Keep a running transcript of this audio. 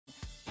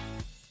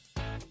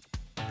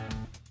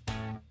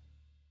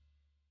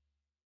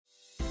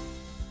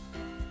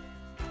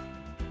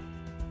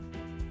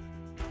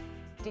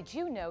Did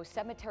you know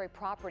cemetery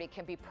property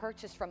can be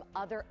purchased from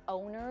other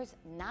owners,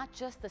 not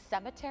just the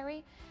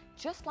cemetery?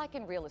 Just like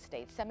in real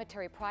estate,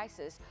 cemetery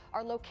prices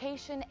are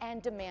location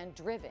and demand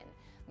driven.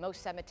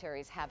 Most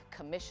cemeteries have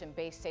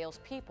commission-based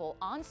salespeople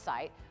on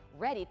site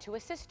ready to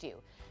assist you.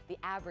 The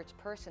average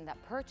person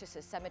that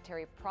purchases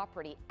cemetery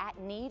property at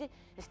need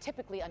is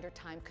typically under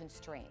time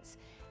constraints.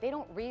 They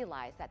don't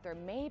realize that there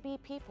may be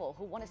people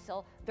who want to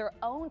sell their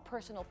own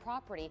personal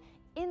property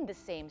in the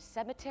same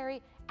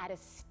cemetery at a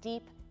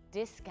steep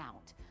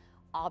discount.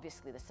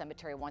 Obviously, the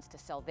cemetery wants to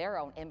sell their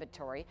own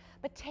inventory,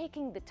 but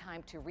taking the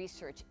time to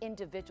research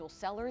individual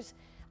sellers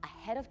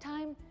ahead of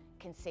time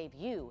can save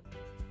you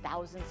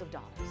thousands of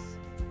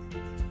dollars.